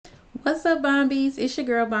What's up, Bombies? It's your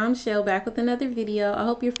girl Bombshell back with another video. I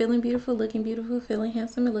hope you're feeling beautiful, looking beautiful, feeling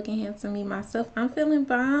handsome, and looking handsome. Me, myself, I'm feeling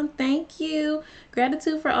bomb. Thank you.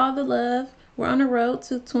 Gratitude for all the love. We're on the road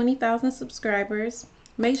to 20,000 subscribers.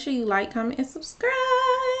 Make sure you like, comment, and subscribe.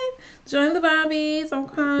 Join the Bombies.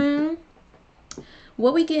 Okay.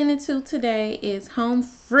 What we getting into today is Home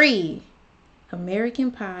Free American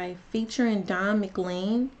Pie featuring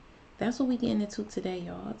Mclean. That's what we getting into today,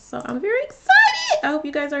 y'all. So I'm very excited. I hope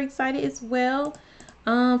you guys are excited as well.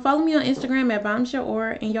 Follow me on Instagram at bombshell,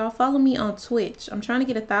 and y'all follow me on Twitch. I'm trying to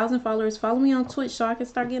get 1,000 followers. Follow me on Twitch so I can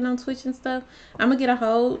start getting on Twitch and stuff. I'm gonna get a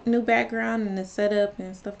whole new background and the setup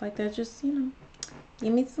and stuff like that. Just, you know,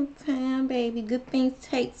 give me some time, baby. Good things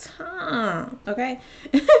take time. Okay.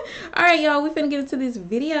 All right, y'all. We finna get into this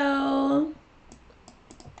video.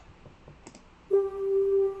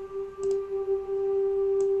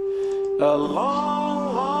 A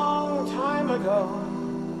long, long time ago,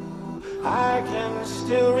 I can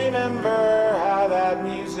still remember how that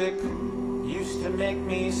music used to make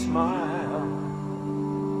me smile.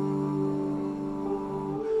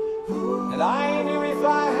 And I knew if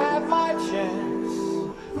I had my chance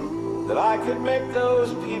that I could make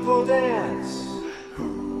those people dance,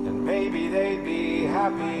 and maybe they'd be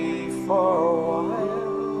happy for a while.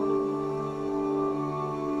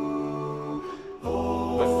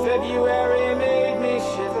 But February made me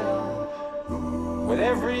shiver with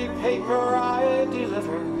every paper I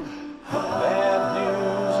delivered. Bad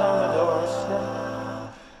news on the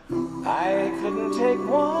doorstep. I couldn't take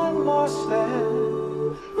one more step.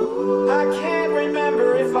 I can't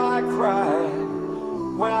remember if I cried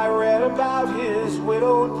when I read about his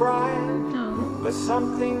widowed bride, but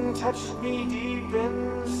something touched me deep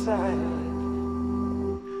inside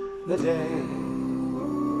the day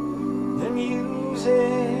the music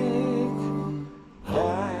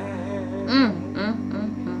died.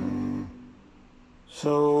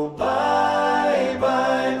 So bye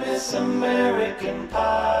bye Miss American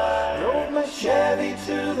Pie. Drove my Chevy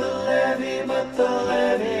to the levee, but the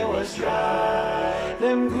levee was dry.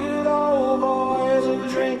 Them good old boys were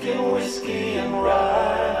drinking whiskey and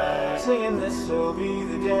rye, singing this'll be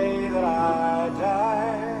the day that I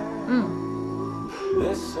die.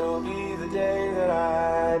 This'll be the day that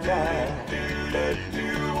I die.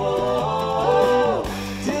 Whoa.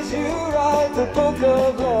 Did you write the book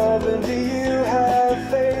of love, and do you have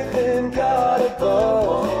faith in God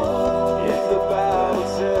above? If the Bible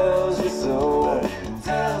tells you so,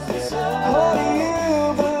 what do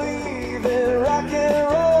you believe in? Rock and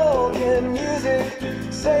roll? Can music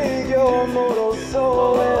save your mortal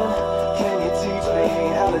soul? And can you teach me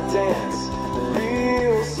how to dance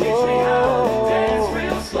real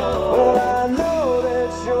slow? Well, I know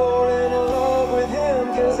that you're in love with him,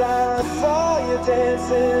 'cause I saw you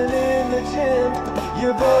dancing in the gym. You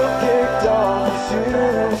both kicked off your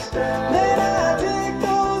shoes. Then I dig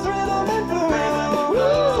those rhythm and blues.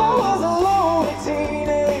 I was a lonely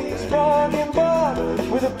teenage rockin' bar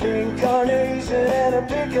with a pink carnation and a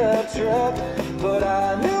pickup truck, but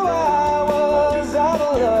I knew I was out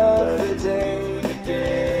of luck the day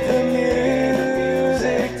the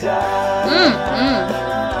music died.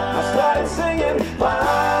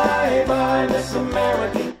 Bye bye Miss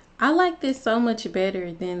American. I like this so much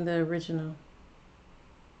better than the original.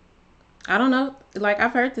 I don't know, like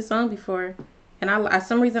I've heard this song before, and I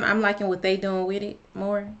some reason I'm liking what they doing with it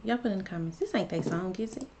more. Y'all put in the comments. This ain't their song,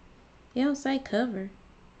 is it? You don't say cover.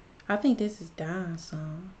 I think this is Don's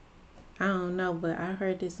song. I don't know, but I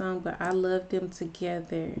heard this song, but I love them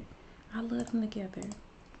together. I love them together.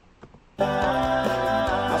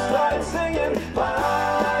 I started singing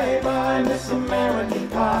bye bye Miss American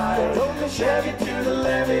Pie. Drove the Chevy to the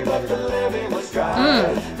levee, but the levee was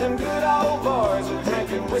dry. Them good old boys were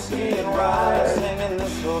drinking whiskey and rye, singing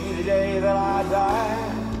this'll be the day that I die.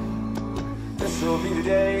 This'll be the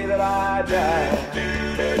day that I die.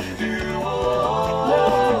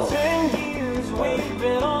 Now for 10 years we've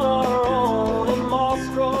been on our own, and moss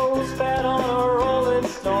grows fat on a rolling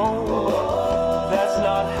stone. That's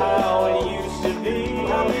not how it used to be.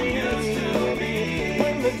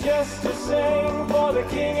 When the jester sang for the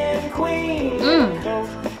king and queen,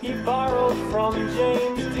 he borrowed from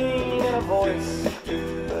James Dean and a voice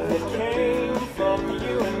that came from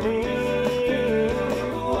you and me.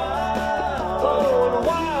 Oh, and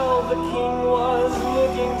while the king was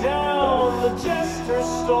looking down, the jester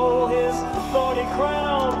stole his thorny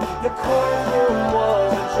crown. The courtroom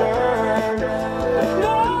was adjourned, and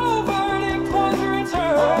no verdict was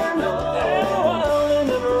returned. And while they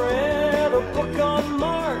never read a book on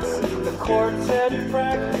Marx, the courts had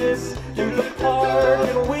practice in the park,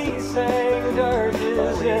 and we sang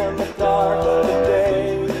dirges in the dark. The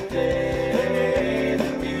day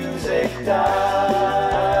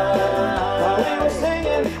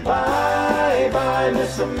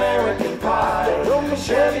American Pie. Drove my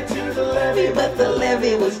Chevy to the levee, but the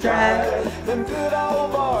levee was dry. Them good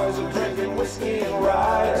old bars of drinking whiskey and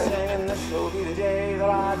rye, singing this will be the day that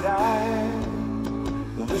I die.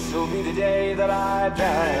 This will be the day that I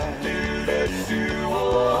die.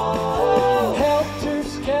 Helter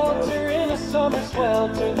skelter in a summer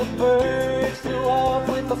swelter, the birds flew off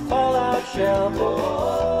with a fallout shelter.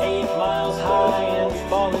 8 miles high and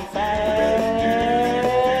falling fast.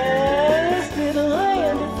 Didn't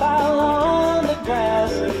land and fall on the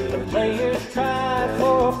grass. The players tried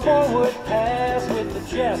for a forward pass with the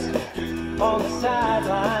jester on the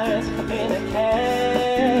sidelines in a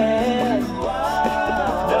cast.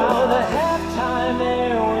 Now the halftime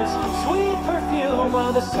there was sweet perfume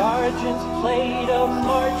while the sergeants played a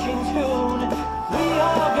marching tune. We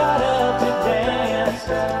all got up to dance,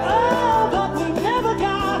 oh, but we never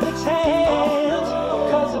got the chance,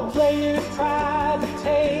 'cause the players tried to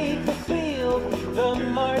take the field. The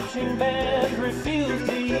marching band refused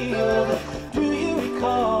to yield. Do you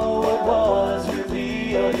recall what was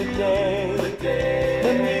revealed today?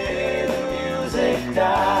 The music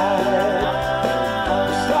died.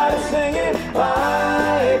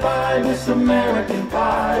 Bye, bye, Miss American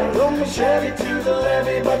Pie. Drove my Chevy to the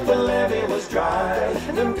levee, but the levee was dry.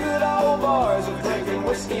 Them good old bars of drinking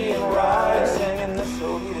whiskey and rye, singing this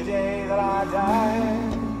will be the day that I die.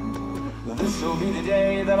 This will be the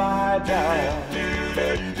day that I die.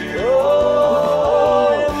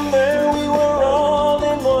 Oh, and there we were all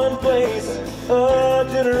in one place, a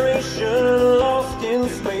generation lost in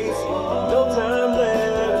space. No time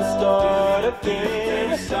left to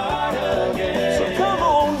start again. So come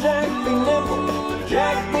on, Jack, be nimble,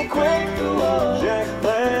 Jack, be quick. Jack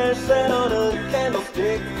flash that on a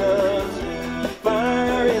candlestick, 'cause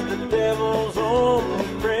fire is the devil's only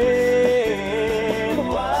friend.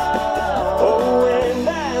 Oh, and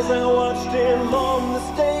as I watched him on the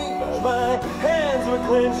stage, my hands were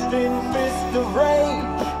clenched in fists of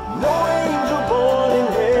rage. No angel born in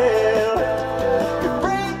hell could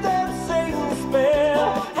break that Satan spell.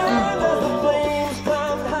 And as the flames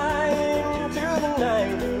climbed high into the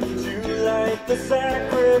night to light the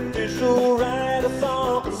sacrificial rite, I saw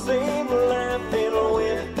Satan laughing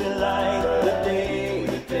with delight. The day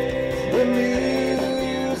the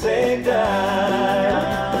music died,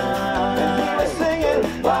 and he was singing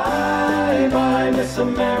bye bye Miss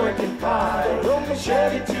American Pie. Drove my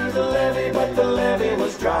Chevy to the levee, but the levee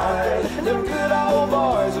was dry. Them good old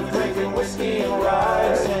bars of drinking whiskey and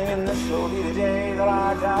rye, singing this will be the day that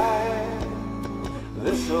I die.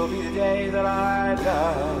 This will be the day that I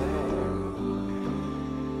die.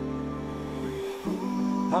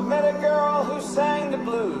 I met a girl who sang the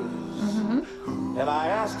blues, and I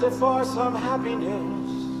asked her for some happy news,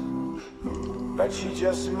 but she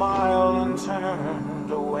just smiled and turned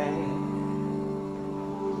away.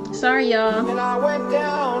 Sorry, y'all. And I went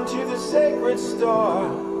down to the sacred store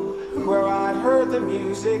where I'd heard the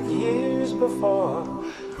music years before.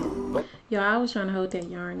 Y'all, I was trying to hold that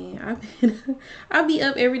yarn in. I'll be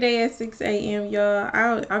up every day at 6 a.m. y'all.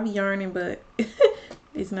 I'll be yarning, but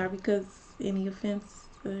it's not because any offense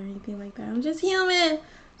or anything like that. I'm just human.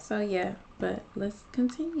 So yeah, but let's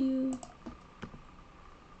continue.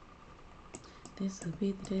 This will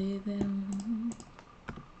be the day then.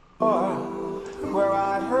 Where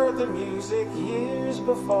I'd heard the music years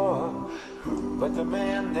before, but the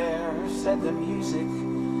man there said the music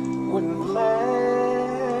wouldn't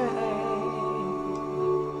play.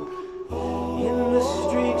 In the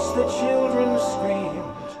streets the children screamed,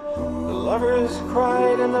 the lovers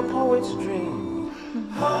cried and the poets dreamed,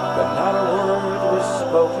 but not a word was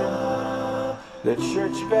spoken. The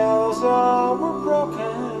church bells all were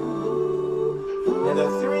broken, and the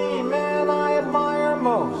 3 men I admire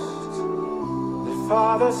most, the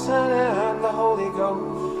Father, Son, and the Holy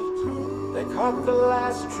Ghost, they caught the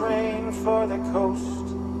last train for the coast.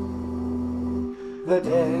 The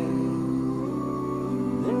day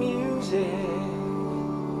the music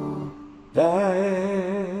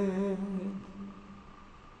died,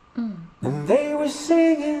 and they were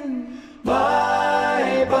singing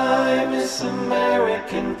bye bye Miss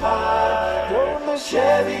American Pie. Drove my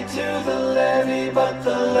Chevy to the levee, but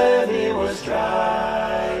the levee was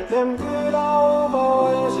dry. Them good old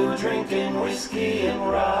boys are drinking whiskey and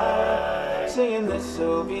rye, singing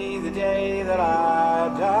this'll be the day that I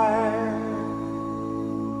die.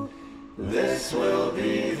 This will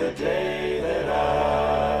be the day that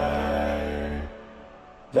I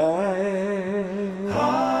die.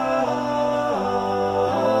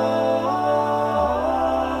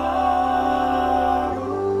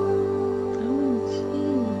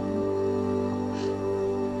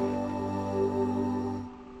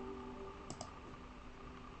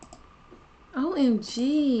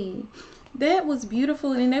 OMG. That was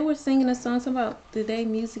beautiful. And they were singing a song about the day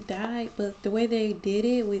music died, but the way they did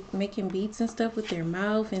it with making beats and stuff with their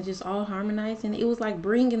mouth and just all harmonizing, it was like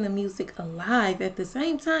bringing the music alive at the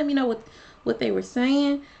same time, you know, with what they were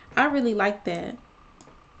saying. I really like that.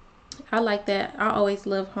 I like that. I always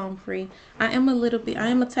love Home Free. I am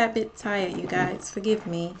a tad bit tired, you guys. Forgive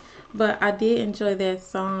me. But I did enjoy that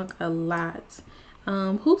song a lot.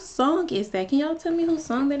 Whose song is that? Can y'all tell me whose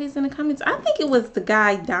song that is in the comments? I think it was the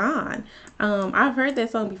guy Don. I've heard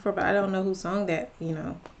that song before, but I don't know whose song that, you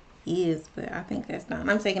know, is. But I think that's Don.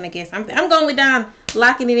 I'm taking a guess. I'm going with Don.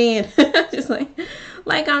 Locking it in. Just like,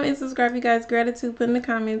 comment, subscribe, you guys. Gratitude. Put in the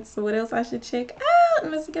comments what else I should check out.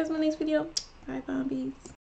 And I'll see you guys in my next video. Bye, Bombies.